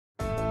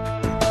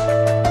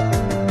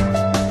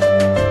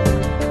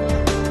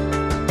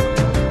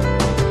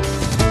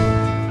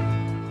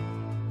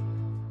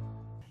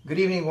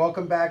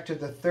welcome back to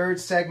the third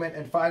segment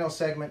and final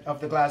segment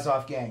of the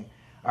Glazov gang.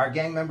 Our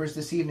gang members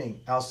this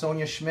evening: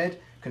 Sonja Schmidt,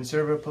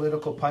 conservative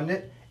political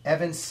pundit;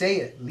 Evan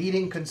Sayet,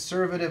 leading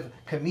conservative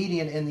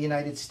comedian in the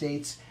United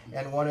States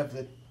and one of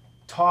the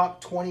top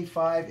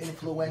 25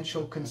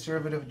 influential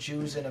conservative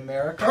Jews in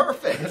America.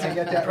 Perfect. Did I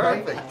get that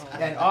right?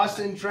 And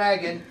Austin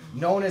Dragon,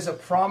 known as a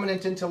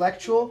prominent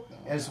intellectual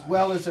as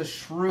well as a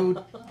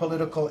shrewd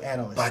political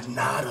analyst. But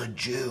not a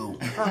Jew.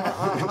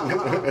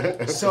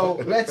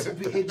 So let's,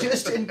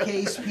 just in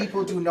case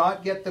people do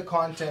not get the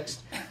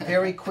context,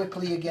 very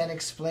quickly again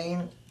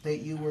explain that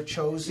you were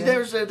chosen.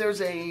 There's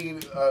a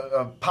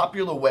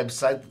popular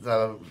website,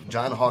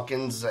 John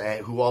Hawkins,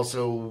 who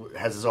also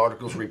has his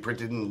articles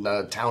reprinted in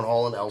Town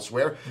Hall and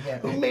elsewhere,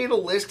 who made a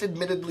list,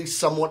 admittedly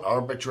somewhat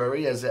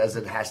arbitrary, as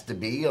it has to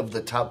be, of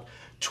the top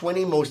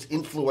 20 most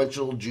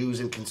influential Jews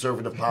in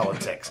conservative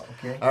politics.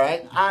 Okay. All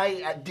right?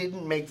 I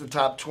didn't make the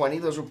top 20.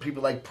 Those were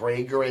people like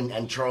Prager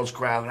and Charles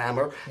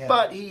Krauthammer. Yeah.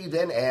 But he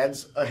then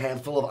adds a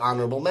handful of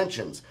honorable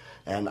mentions.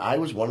 And I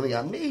was one of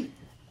the, me.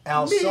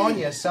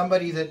 Sonja,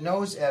 somebody that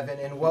knows Evan,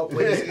 in what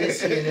ways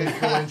is he an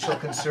influential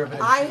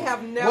conservative? I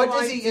have no idea. What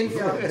does he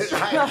influence?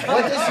 What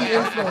does he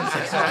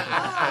influence?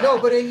 No,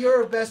 but in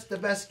your the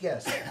best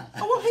guess.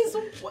 Oh,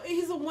 well,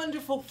 he's a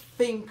wonderful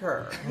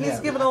thinker. He's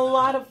given a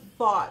lot of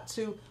thought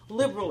to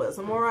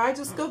liberalism, where I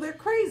just go there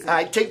crazy.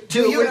 I take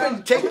two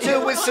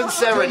with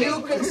sincerity. Do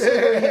you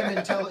consider him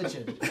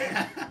intelligent?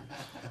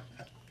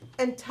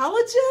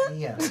 Intelligent?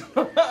 Yes.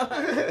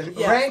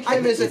 Yes. Rank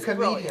him as a comedian.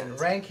 Brilliant.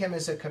 Rank him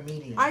as a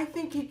comedian. I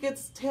think he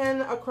gets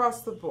 10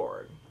 across the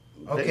board.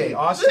 Okay,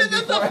 Austin,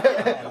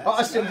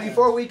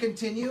 before we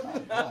continue,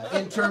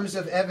 in terms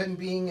of Evan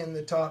being in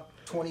the top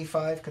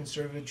 25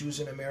 conservative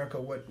Jews in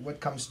America, what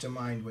comes to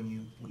mind when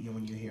you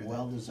hear that?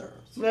 Well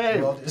deserved.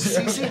 Hey, well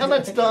deserved. See how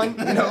that's done?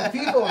 You know,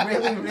 people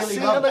really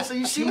love it.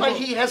 You see why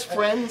he has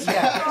friends?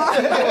 Yeah.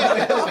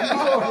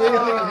 People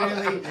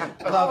really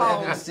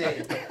love Evan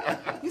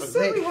Sayet. You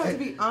said we had to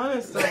be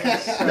honest on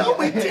this show. No,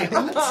 we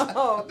didn't.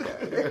 Oh,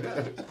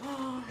 okay.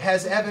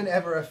 Has Evan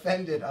ever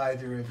offended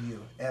either of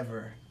you?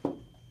 Ever?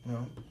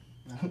 No?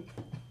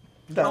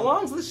 How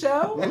long's the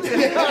show?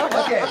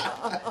 Okay.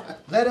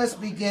 Let us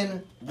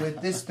begin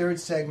with this third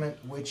segment,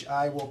 which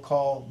I will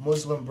call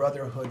Muslim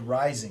Brotherhood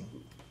Rising.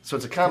 So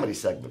it's a comedy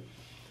segment.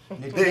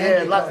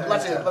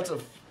 Lots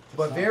of.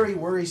 But very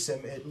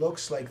worrisome. It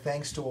looks like,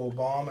 thanks to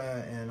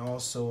Obama and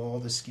also all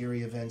the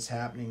scary events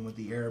happening with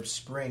the Arab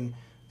Spring,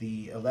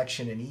 the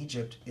election in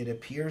Egypt, it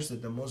appears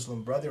that the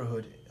Muslim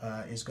Brotherhood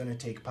is going to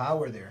take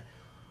power there.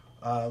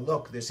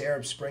 Look, this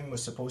Arab Spring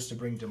was supposed to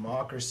bring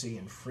democracy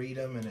and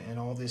freedom and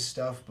all this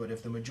stuff, but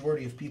if the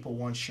majority of people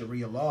want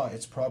Sharia law,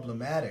 it's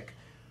problematic.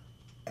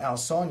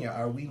 Sonja,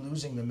 are we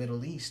losing the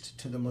Middle East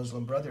to the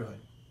Muslim Brotherhood?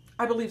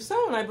 I believe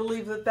so, and I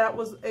believe that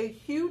was a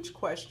huge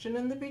question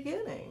in the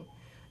beginning.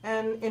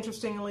 And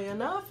interestingly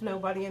enough,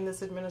 nobody in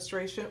this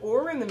administration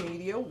or in the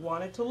media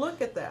wanted to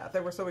look at that. They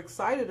were so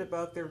excited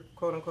about their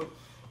quote-unquote,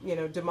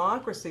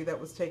 democracy that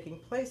was taking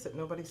place that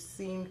nobody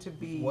seemed to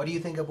be. What do you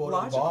think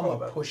about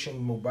Obama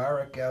pushing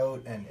Mubarak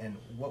out, and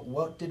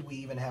what did we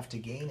even have to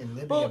gain in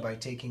Libya by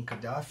taking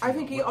Gaddafi? I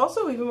think he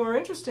also, even more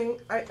interesting,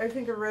 I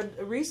think I read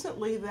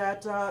recently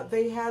that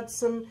they had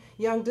some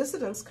young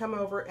dissidents come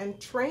over and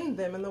train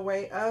them in the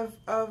way of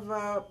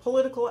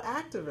political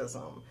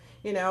activism.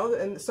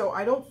 And so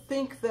I don't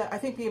think I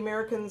think the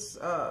Americans,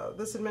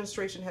 this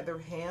administration had their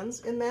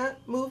hands in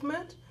that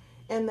movement,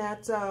 and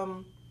that,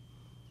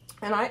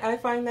 and I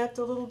find that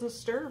a little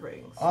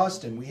disturbing. So.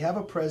 Austin, we have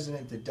a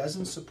president that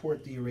doesn't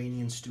support the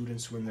Iranian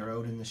students when they're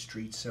out in the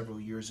streets several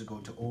years ago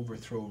to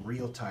overthrow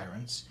real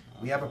tyrants.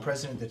 We have a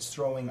president that's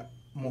throwing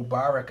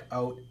Mubarak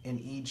out in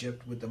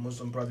Egypt with the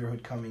Muslim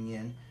Brotherhood coming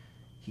in.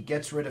 He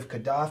gets rid of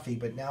Gaddafi,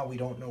 but now we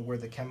don't know where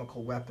the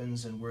chemical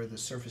weapons and where the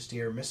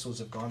surface-to-air missiles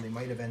have gone. They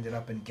might have ended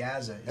up in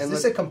Gaza. Is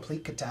this a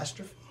complete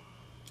catastrophe?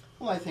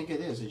 Well, I think it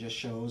is. It just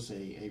shows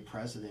a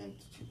president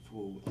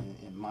who,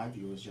 in my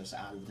view, is just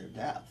out of their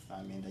depth.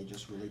 I mean, they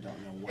just really don't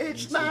know what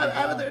it's not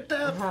out of their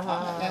depth.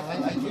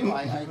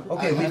 I do.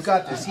 Okay, we've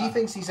got this. He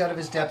thinks he's out of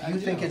his depth. You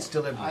think it's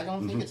deliberate. I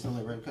don't think it's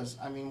deliberate because,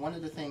 I mean, one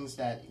of the things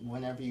that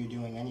whenever you're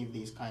doing any of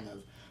these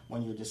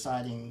when you're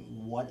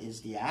deciding what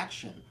is the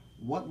action,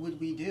 what would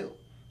we do?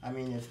 I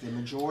mean, if the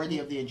majority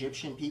of the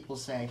Egyptian people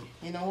say,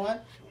 you know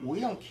what, we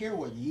don't care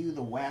what you,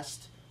 the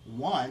West,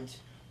 want,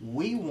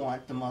 we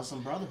want the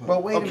Muslim Brotherhood.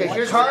 But wait a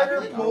minute,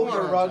 Carter pulled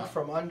the rug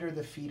from under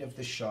the feet of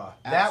the Shah.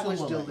 That was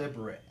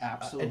deliberate.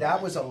 Absolutely. And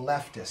that was a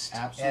leftist.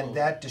 Absolutely. And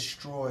that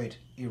destroyed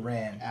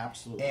Iran.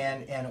 Absolutely.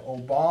 And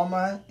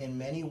Obama, in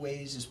many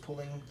ways, is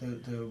pulling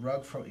the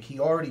rug from... He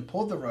already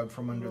pulled the rug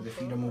from under the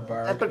feet of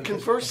Mubarak. But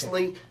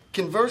conversely...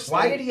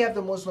 Why did he have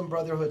the Muslim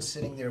Brotherhood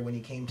sitting there when he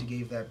came to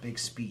give that big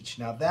speech?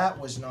 Now, that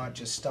was not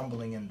just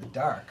stumbling in the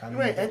dark. I mean,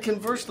 right, and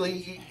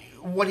conversely,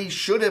 what he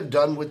should have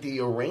done with the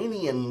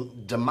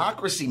Iranian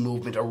democracy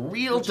movement, a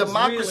real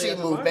democracy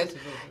movement,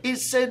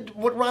 is said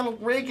what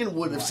Ronald Reagan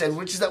would have said,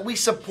 which is that we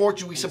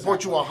support you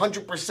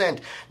 100%.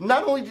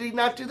 Not only did he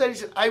not do that, he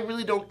said, I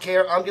really don't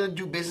care, I'm going to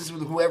do business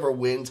with whoever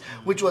wins,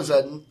 which was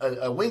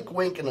a wink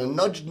wink and a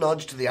nudge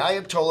nudge to the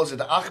Ayatollahs and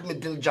to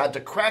Ahmadinejad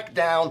to crack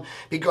down,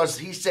 because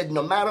he said,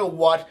 no matter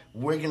what,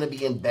 we're going to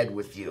be in bed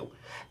with you.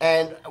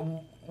 And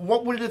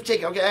what would it have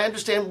taken? Okay, I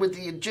understand with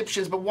the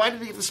Egyptians, but why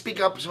did he have to speak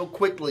up so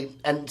quickly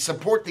and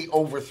support the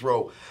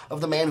overthrow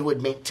of the man who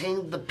had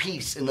maintained the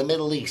peace in the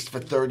Middle East for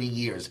 30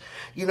 years?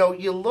 You know,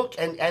 you look,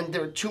 and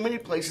there are too many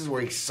places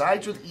where he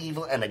sides with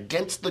evil and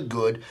against the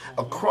good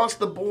across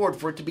the board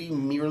for it to be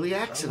merely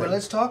accident. Well,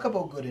 let's talk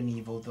about good and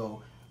evil,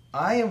 though.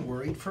 I am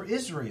worried for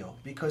Israel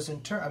because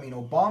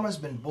Obama's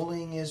been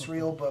bullying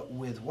Israel, but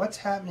with what's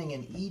happening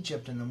in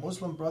Egypt and the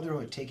Muslim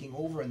Brotherhood taking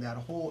over in that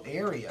whole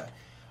area,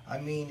 I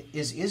mean,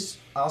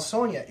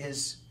 Sonja,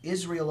 is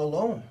Israel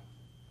alone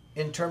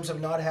in terms of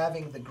not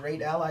having the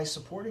great allies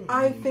supporting them?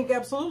 I think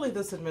absolutely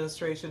this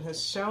administration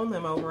has shown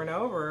them over and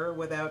over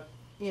without,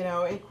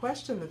 any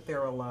question that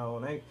they're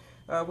alone.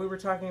 We were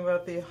talking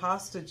about the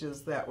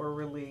hostages that were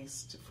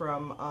released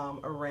from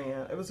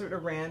Iran. It was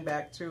Iran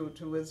back to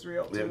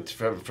Israel.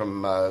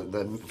 From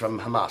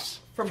Hamas.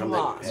 From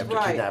Hamas,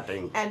 right?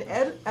 Kidnapping.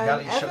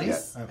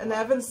 And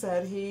Evans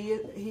said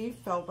he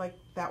felt like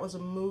that was a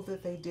move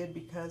that they did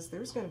because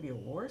there's going to be a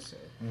war soon.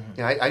 Mm-hmm.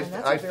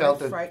 Yeah, I felt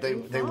that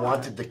they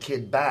wanted the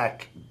kid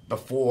back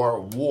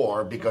before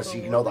war because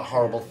the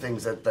horrible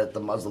things that the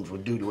Muslims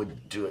would do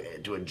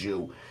to a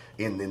Jew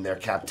in their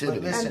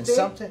captivity. But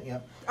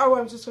listen, Oh,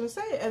 I was just going to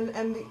say, and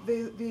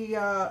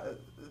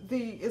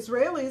the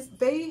Israelis,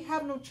 they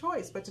have no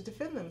choice but to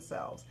defend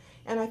themselves.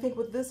 And I think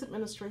with this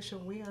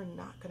administration, we are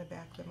not going to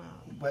back them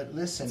out. But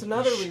listen, it's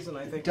another reason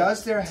I think.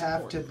 Does there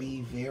have to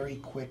be very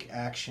quick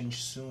action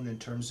soon in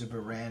terms of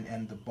Iran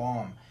and the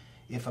bomb?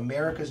 If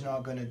America's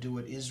not going to do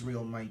it,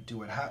 Israel might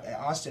do it.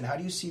 Austin, how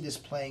do you see this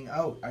playing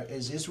out?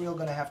 Is Israel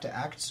going to have to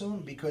act soon?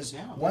 Because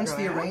once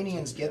the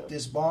Iranians get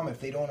this bomb, if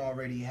they don't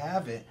already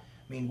have it,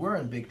 I mean, we're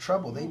in big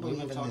trouble. They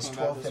believe in this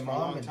 12th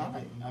Imam.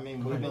 I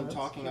mean, we've been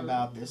talking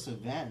about this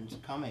event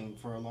coming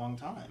for a long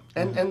time.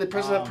 And the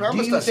president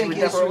promised us he would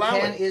never allow it.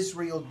 Can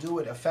Israel do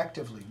it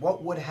effectively?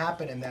 What would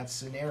happen in that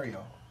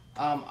scenario?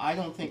 I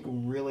don't think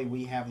really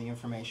we have the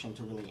information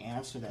to really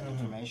answer that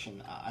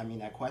information.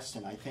 That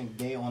question. I think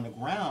they on the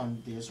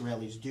ground, the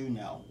Israelis do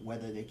know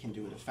whether they can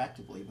do it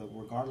effectively. But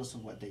regardless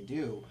of what they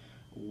do,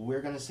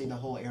 we're going to see the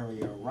whole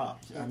area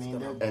erupt. Why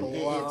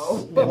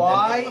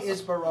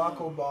is Barack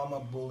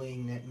Obama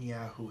bullying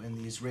Netanyahu and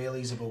the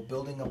Israelis about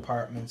building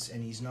apartments,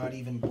 and he's not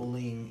even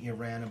bullying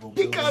Iran about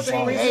building bombs?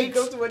 Because he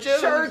goes to a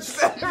church.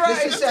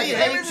 Just a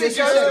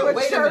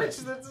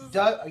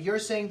second. You're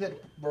saying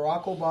that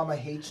Barack Obama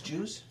hates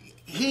Jews?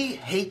 He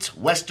hates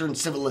Western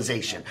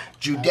civilization.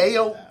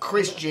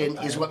 Judeo-Christian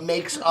is what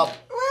makes up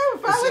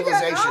the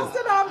civilization.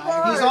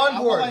 He's on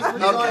board.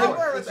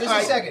 Just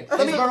a second.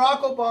 Is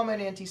Barack Obama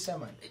an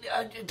anti-Semite?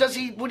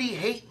 Would he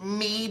hate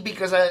me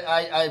because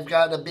I've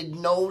got a big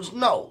nose?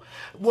 No.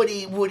 Would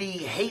he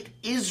hate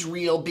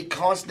Israel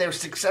because they're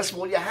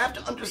successful? What you have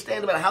to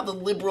understand about how the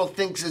liberal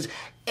thinks is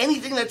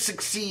anything that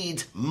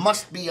succeeds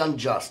must be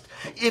unjust.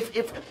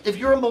 If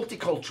you're a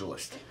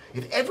multiculturalist,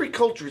 if every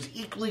culture is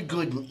equally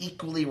good and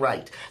equally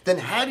right, then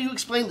how do you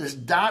explain this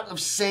dot of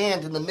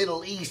sand in the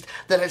Middle East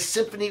that has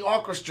symphony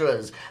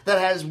orchestras, that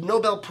has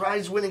Nobel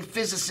Prize-winning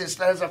physicists,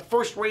 that has a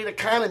first-rate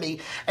economy,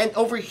 and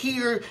over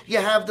here you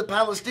have the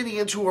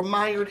Palestinians who are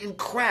mired in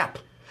crap?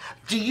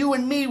 To you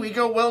and me, we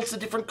go, well, it's a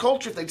different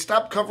culture. If they'd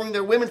stop covering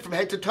their women from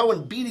head to toe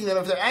and beating them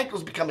if their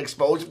ankles become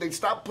exposed, if they'd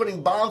stop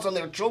putting bombs on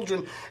their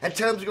children and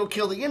tell them to go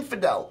kill the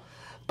infidel.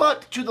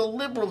 But to the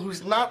liberal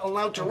who's not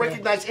allowed to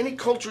recognize any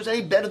culture is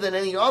any better than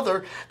any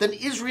other, then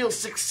Israel's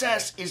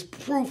success is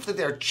proof that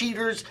they're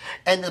cheaters,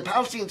 and the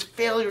Palestinians'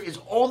 failure is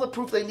all the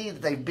proof they need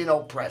that they've been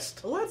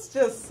oppressed. Let's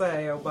just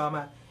say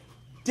Obama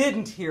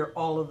didn't hear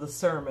all of the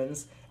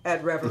sermons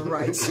at Reverend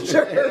Wright's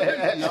church.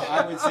 No,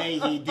 I would say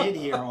he did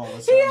hear all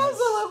the sermons. He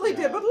absolutely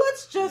did, but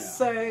let's just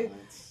say,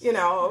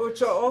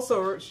 which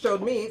also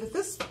showed me that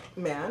this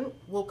man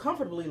will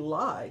comfortably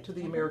lie to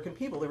the American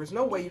people. There is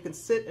no way you can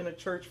sit in a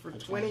church for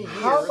 20 years.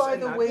 How, by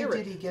the way,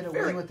 did he get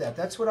away with that?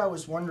 That's what I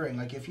was wondering.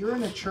 Like, if you're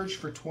in a church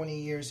for 20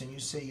 years and you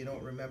say you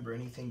don't remember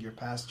anything your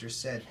pastor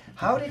said,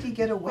 how did he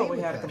get away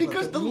with that?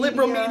 Because the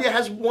liberal media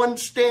has one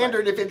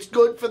standard. If it's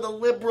good for the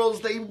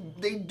liberals,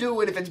 they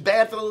do it. If it's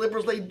bad for the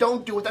liberals, they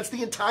don't do it. That's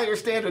the entire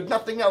standard.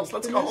 Nothing else.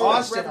 Let's go home.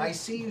 Austin, I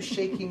see you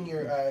shaking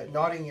your,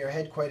 nodding your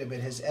head quite a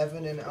bit. Has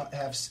Evan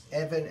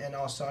and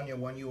Sonja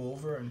won you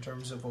over in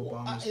terms of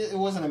Obama's? It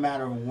wasn't a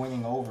matter of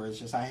winning over. It's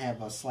just I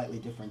have a slightly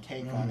different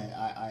take on it.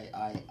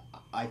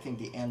 I think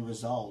the end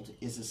result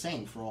is the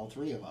same for all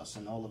three of us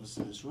and all of us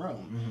in this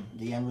room.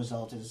 The end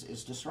result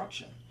is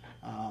destruction.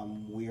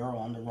 We are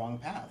on the wrong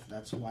path.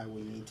 That's why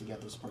we need to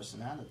get this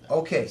person out of there.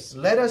 Okay,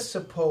 let us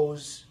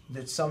suppose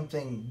that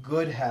something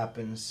good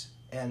happens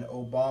and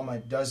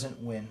Obama doesn't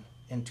win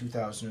in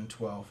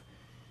 2012.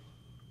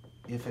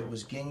 if it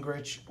was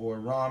Gingrich or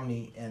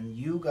Romney, and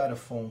you got a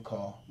phone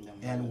call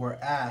and were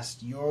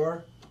asked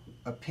your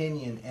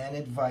opinion and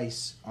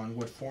advice on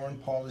what foreign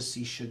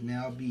policy should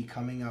now be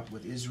coming up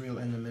with Israel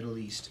and the Middle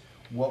East,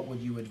 what would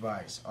you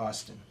advise,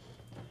 Austin?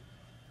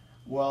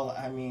 Well,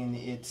 I mean,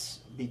 it's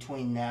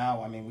between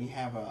now, I mean, we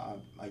have a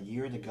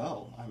year to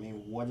go. I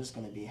mean, what is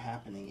going to be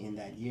happening in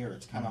that year?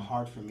 It's kind of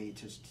hard for me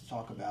to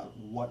talk about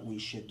what we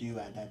should do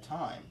at that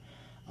time.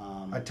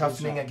 A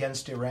toughening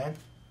against Iran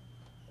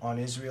on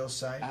Israel's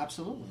side?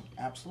 Absolutely,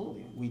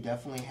 absolutely. We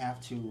definitely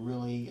have to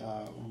really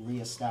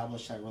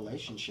reestablish that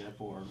relationship,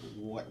 or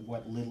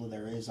what little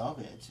there is of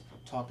it.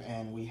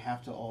 And we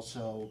have to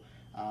also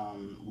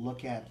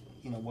look at,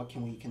 what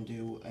we can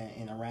do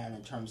in Iran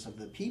in terms of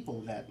the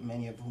people, that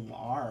many of whom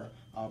are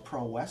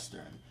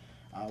pro-Western.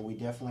 We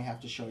definitely have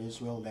to show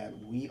Israel that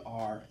we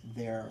are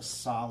their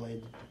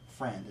solid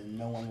friend, and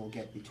no one will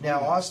get between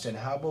us. Now, Austin,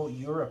 how about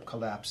Europe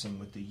collapsing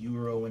with the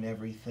euro and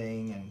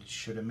everything, and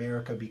should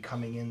America be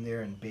coming in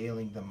there and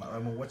bailing them? I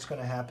mean, what's going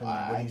to happen?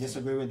 I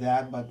disagree with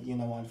that, but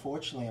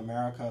unfortunately,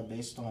 America,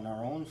 based on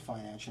our own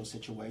financial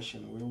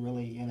situation,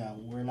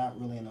 we're not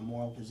really in a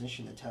moral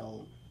position to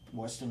tell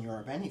Western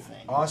Europe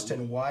anything.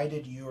 Austin, why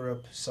did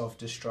Europe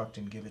self-destruct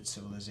and give its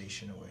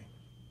civilization away?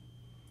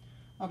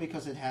 Well,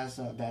 because it has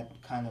that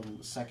kind of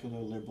secular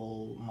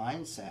liberal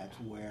mindset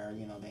where,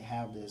 they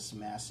have this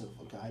massive,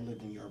 I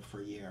lived in Europe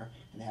for a year,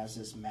 and it has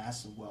this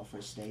massive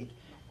welfare state.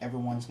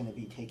 Everyone's going to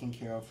be taken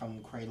care of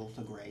from cradle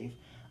to grave.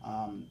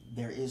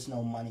 There is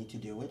no money to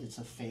do it. It's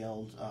a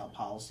failed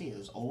policy. It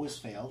has always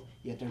failed,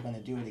 yet they're going to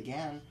do it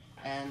again,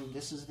 and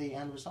this is the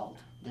end result.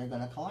 They're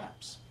going to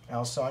collapse.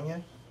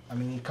 Sonja? I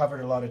mean, you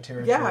covered a lot of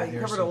territory. Yeah, you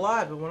covered a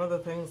lot, but one of the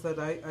things that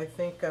I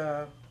think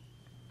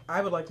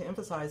I would like to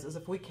emphasize is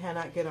if we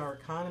cannot get our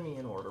economy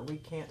in order, we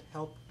can't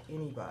help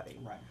anybody.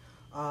 Right.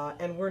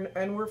 And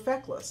we're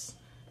feckless.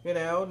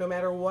 No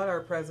matter what our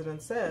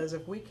president says,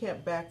 if we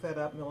can't back that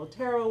up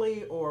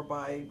militarily or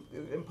by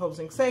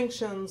imposing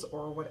sanctions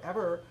or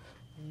whatever,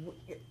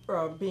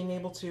 being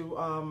able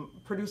to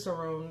produce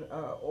our own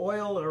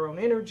oil and our own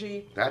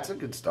energy. That's a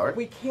good start.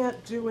 We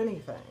can't do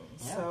anything.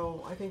 Yeah.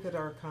 So I think that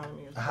our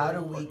economy is. How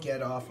do we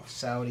get off of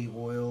Saudi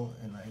oil?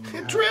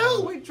 And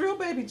Drill. We drill,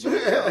 baby, drill.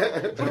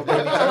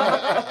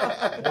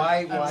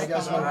 Why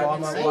doesn't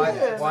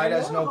Obama? Why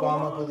doesn't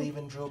Obama believe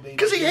in drill, baby?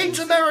 Because he hates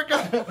America.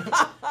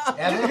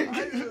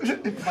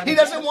 He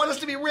doesn't want us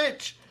to be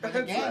rich. But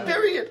again,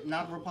 period.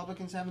 Not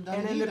Republicans haven't done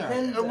And it either.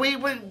 independent.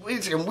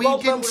 We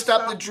didn't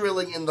stop the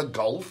drilling in the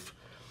Gulf.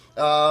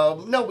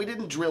 No, we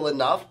didn't drill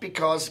enough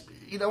because,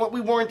 you know what, we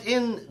weren't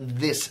in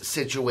this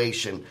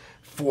situation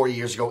 4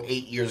 years ago,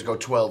 8 years ago,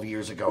 12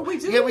 years ago. But we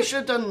do. Yeah, we should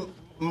have done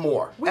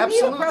more. We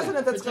Absolutely. need a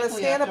president that's going to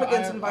stand up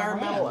against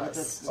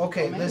environmentalists.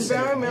 Okay, listen.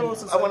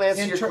 Environmentalists. I want to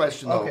answer your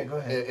question, though, okay, go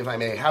ahead. if I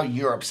may, how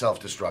Europe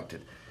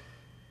self-destructed.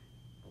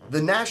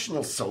 The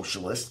National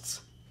Socialists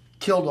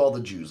killed all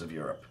the Jews of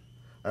Europe.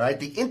 All right?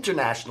 The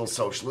International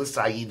Socialists,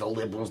 i.e. the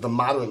liberals, the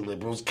modern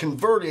liberals,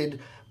 converted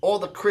all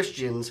the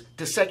Christians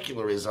to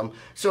secularism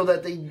so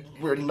that they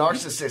were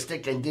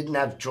narcissistic and didn't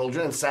have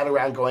children and sat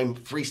around going,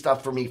 free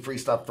stuff for me, free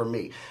stuff for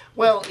me.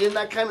 Well, in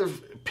that kind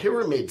of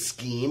pyramid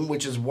scheme,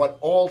 which is what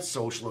all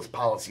socialist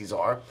policies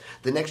are,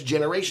 the next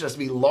generation has to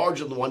be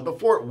larger than the one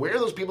before it. Where are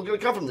those people going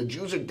to come from? The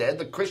Jews are dead.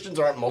 The Christians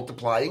aren't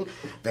multiplying.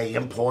 They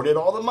imported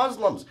all the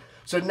Muslims.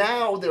 So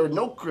now there are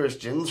no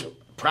Christians,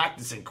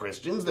 practicing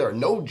Christians. There are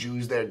no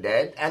Jews. They're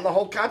dead. And the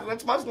whole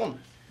continent's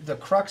Muslim. The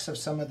crux of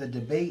some of the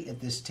debate at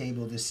this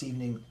table this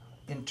evening,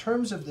 in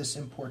terms of this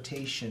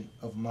importation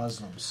of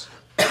Muslims,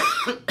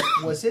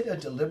 was it a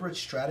deliberate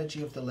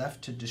strategy of the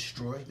left to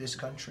destroy this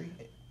country?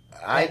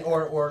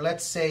 Or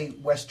let's say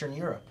Western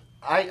Europe?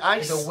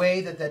 The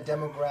way that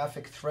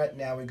demographic threat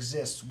now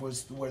exists,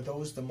 were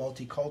those the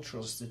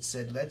multiculturalists that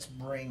said, let's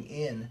bring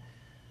in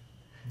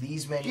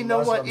these many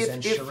Muslims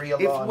and Sharia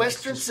law? If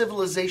Western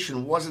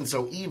civilization wasn't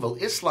so evil,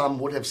 Islam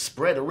would have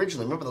spread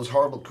originally. Remember those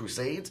horrible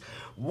crusades?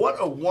 What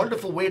a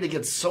wonderful way to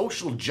get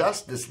social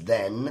justice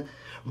then,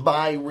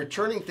 by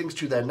returning things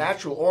to their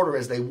natural order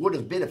as they would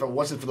have been if it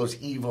wasn't for those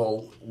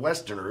evil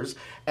Westerners,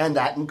 and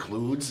that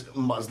includes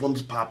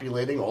Muslims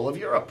populating all of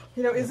Europe.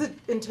 Is it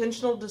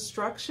intentional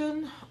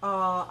destruction?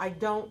 I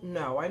don't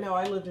know. I know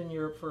I lived in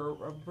Europe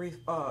for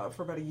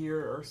about a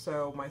year or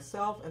so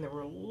myself, and there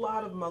were a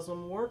lot of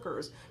Muslim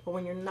workers. But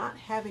when you're not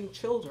having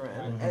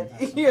children,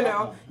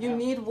 you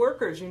need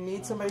workers. You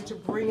need somebody to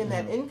bring in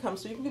that income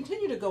so you can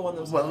continue to go on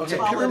those it's a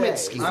pyramid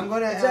holidays. scheme. I'm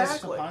going to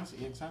Exactly. ask.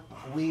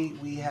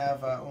 We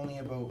have only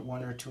about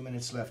 1 or 2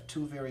 minutes left.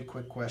 2 very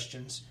quick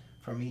questions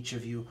from each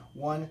of you.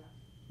 One,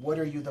 what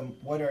are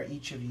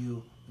each of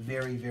you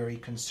very, very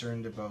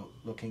concerned about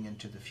looking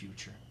into the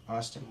future?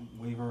 Austin?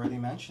 We've already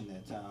mentioned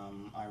it.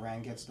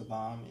 Iran gets the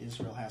bomb.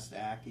 Israel has to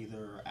act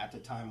either at the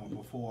time or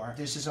before.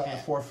 This is on the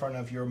forefront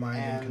of your mind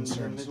and concerns.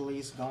 And the Middle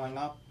East going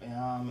up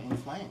in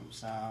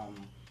flames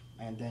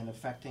and then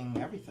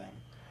affecting everything.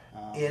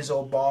 Is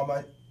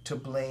Obama to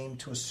blame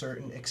to a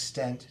certain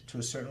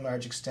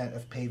large extent,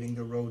 of paving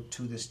the road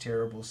to this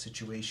terrible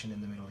situation in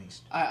the Middle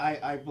East?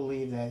 I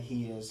believe that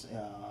he is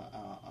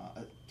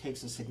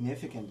takes a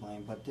significant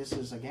blame, but this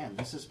has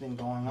been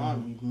going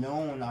on. We've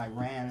known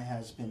Iran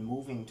has been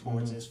moving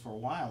towards this for a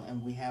while,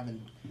 and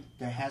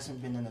there hasn't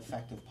been an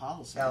effective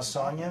policy.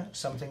 Sonja,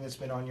 something that's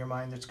been on your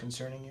mind that's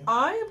concerning you?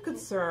 I am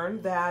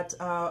concerned that...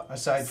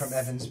 aside from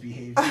Evan's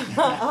behavior.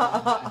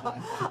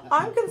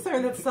 I'm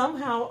concerned that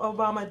somehow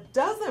Obama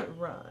doesn't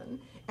run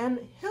and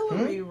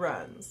Hillary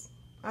runs.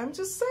 I'm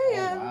just saying.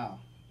 Oh, wow.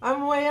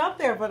 I'm way out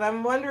there, but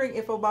I'm wondering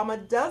if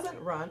Obama doesn't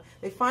run,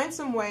 they find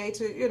some way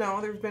to,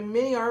 there's been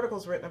many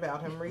articles written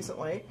about him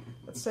recently.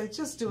 Let's say,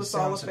 just do us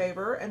all a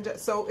favor. And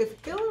so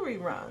if Hillary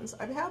runs,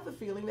 I have the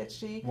feeling that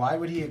she... Why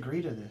would he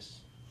agree to this?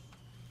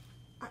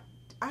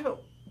 I don't...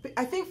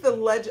 I think the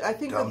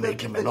They'll make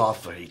him an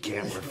offer he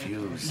can't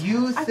refuse.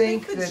 You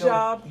think the that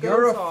job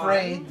you're goes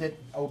afraid on.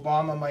 that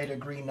Obama might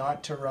agree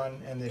not to run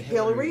and that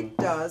Hillary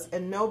does,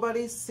 and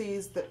nobody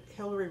sees that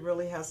Hillary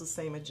really has the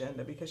same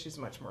agenda because she's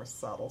much more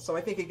subtle. So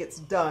I think it gets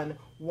done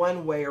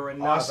one way or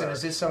another. Austin,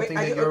 is this something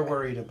that you're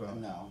worried about?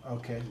 No.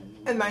 Okay.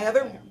 And my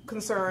other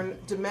concern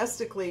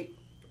domestically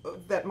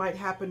that might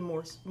happen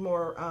it'll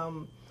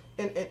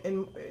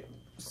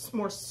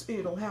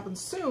happen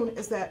soon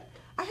is that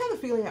I have a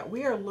feeling that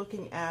we are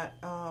looking at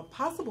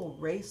possible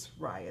race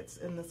riots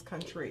in this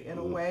country in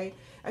a way.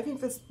 I think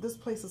this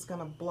place is going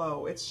to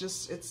blow.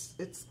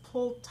 It's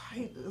pulled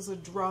tight as a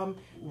drum.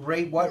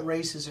 What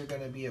races are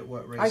going to be at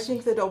what race? I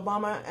think that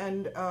Obama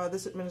and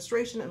this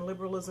administration and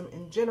liberalism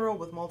in general,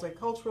 with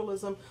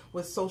multiculturalism,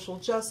 with social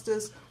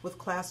justice, with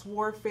class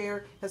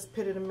warfare, has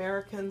pitted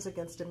Americans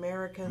against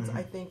Americans.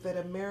 I think that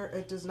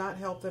it does not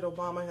help that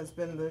Obama has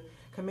been the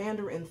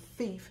commander and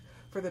thief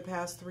for the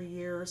past 3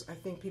 years. I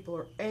think people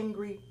are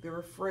angry, they're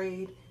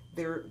afraid,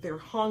 they're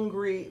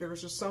hungry.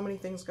 There's just so many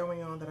things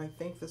going on that I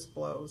think this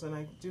blows, and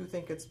I do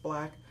think it's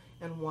black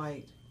and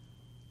white.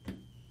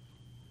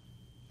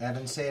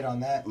 Evan, say it on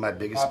that. My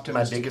biggest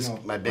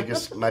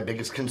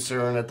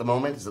concern at the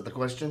moment, is that the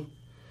question?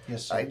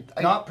 Yes, sir.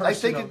 I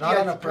think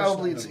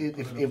probably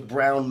if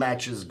brown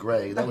matches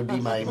gray, that would be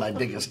my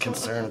biggest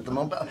concern at the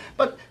moment.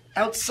 But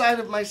outside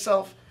of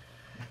myself,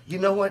 you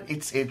know what?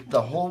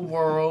 The whole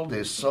world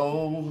is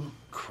so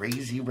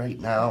crazy right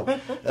now.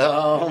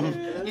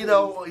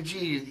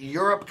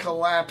 Europe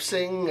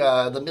collapsing,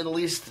 the Middle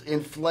East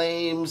in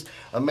flames,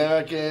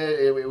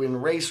 America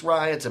in race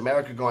riots,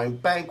 America going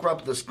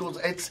bankrupt, the schools.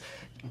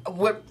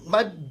 What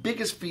my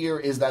biggest fear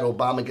is that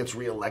Obama gets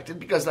reelected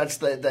because that's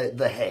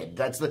the head.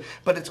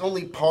 But it's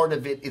only part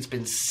of it. It's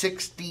been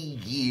 60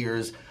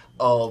 years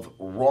of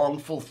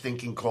wrongful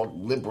thinking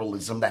called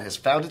liberalism that has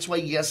found its way,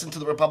 yes, into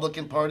the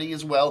Republican Party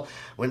as well.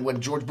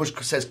 When George Bush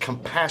says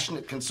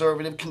compassionate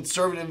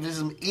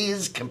conservatism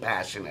is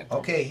compassionate.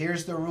 Okay,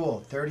 here's the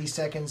rule. 30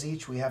 seconds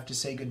each. We have to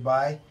say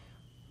goodbye.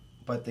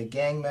 But the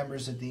gang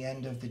members at the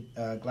end of the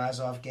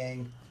Glazov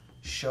gang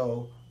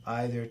show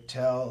either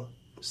tell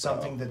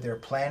something that they're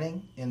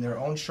planning in their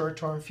own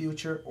short-term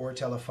future or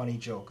tell a funny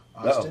joke.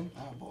 Austin?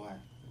 Oh, boy.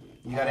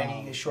 You got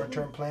any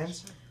short-term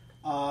plans?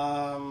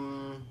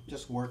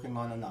 Just working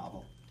on a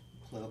novel,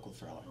 political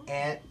thriller.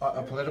 And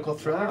a political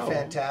thriller,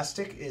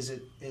 fantastic.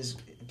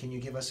 Can you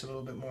give us a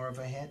little bit more of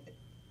a hint?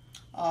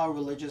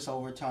 Religious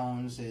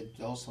overtones. It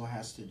also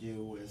has to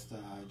do with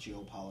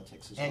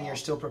geopolitics as well. And you're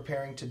still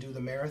preparing to do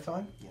the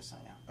marathon? Yes, I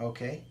am.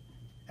 Okay.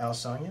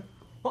 Sonja?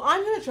 Well,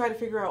 I'm going to try to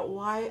figure out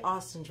why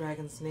Austin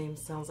Dragon's name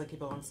sounds like he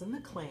belongs in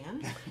the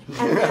Klan.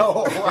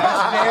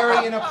 That's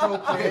very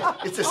inappropriate.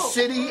 It's a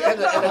city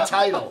and a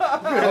title.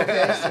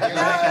 Okay, so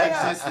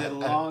that existed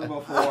long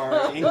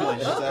before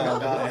English.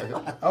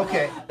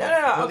 Okay.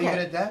 No. We'll Okay. leave it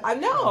at that? I've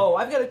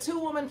got a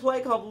 2-woman play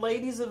called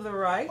Ladies of the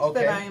Right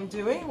that I am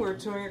doing. We're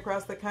touring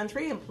across the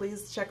country, and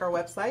please check our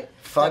website.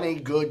 Funny,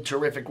 good,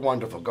 terrific,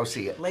 wonderful. Go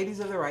see it.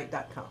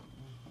 ladiesoftheright.com.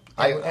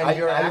 I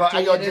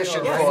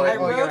auditioned for it. I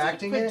wrote you're it,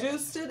 acting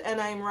produced it,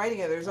 and I'm writing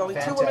it. There's only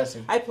Fantastic. 2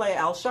 women. I play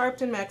Al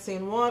Sharpton,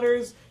 Maxine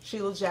Waters,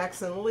 Sheila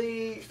Jackson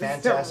Lee.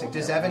 Fantastic.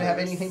 Does Evan have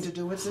anything to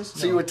do with this?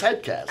 So you were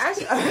typecast.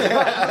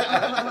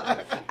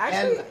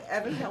 Actually,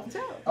 Evan helped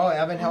out. Oh,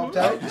 Evan helped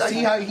out?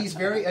 See how he's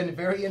very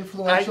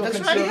influential That's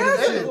right, he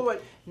conservative.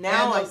 is.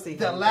 Now And I see.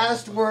 the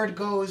last word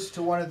goes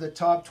to one of the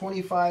top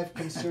 25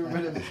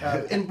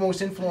 conservative,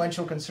 most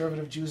influential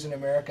conservative Jews in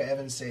America,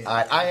 Evan Sayet.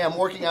 I am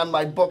working on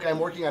my book. I'm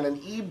working on an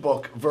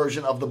ebook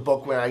version of the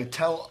book where I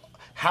tell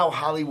how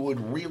Hollywood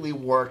really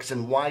works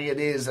and why it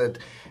is that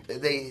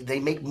they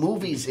make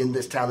movies in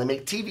this town. They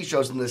make TV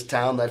shows in this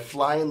town that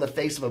fly in the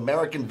face of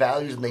American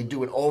values, and they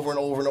do it over and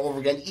over and over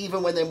again,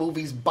 even when their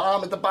movies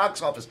bomb at the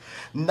box office.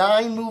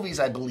 9 movies,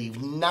 I believe,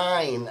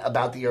 9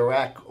 about the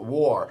Iraq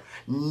War,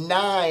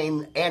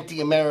 9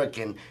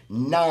 anti-American,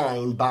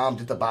 9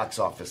 bombed at the box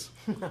office.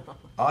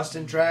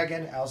 Austin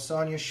Dragon,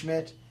 Sonja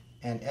Schmidt,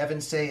 and Evan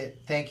Sayet,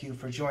 thank you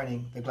for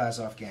joining the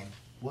Glazov gang.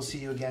 We'll see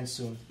you again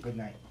soon. Good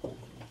night.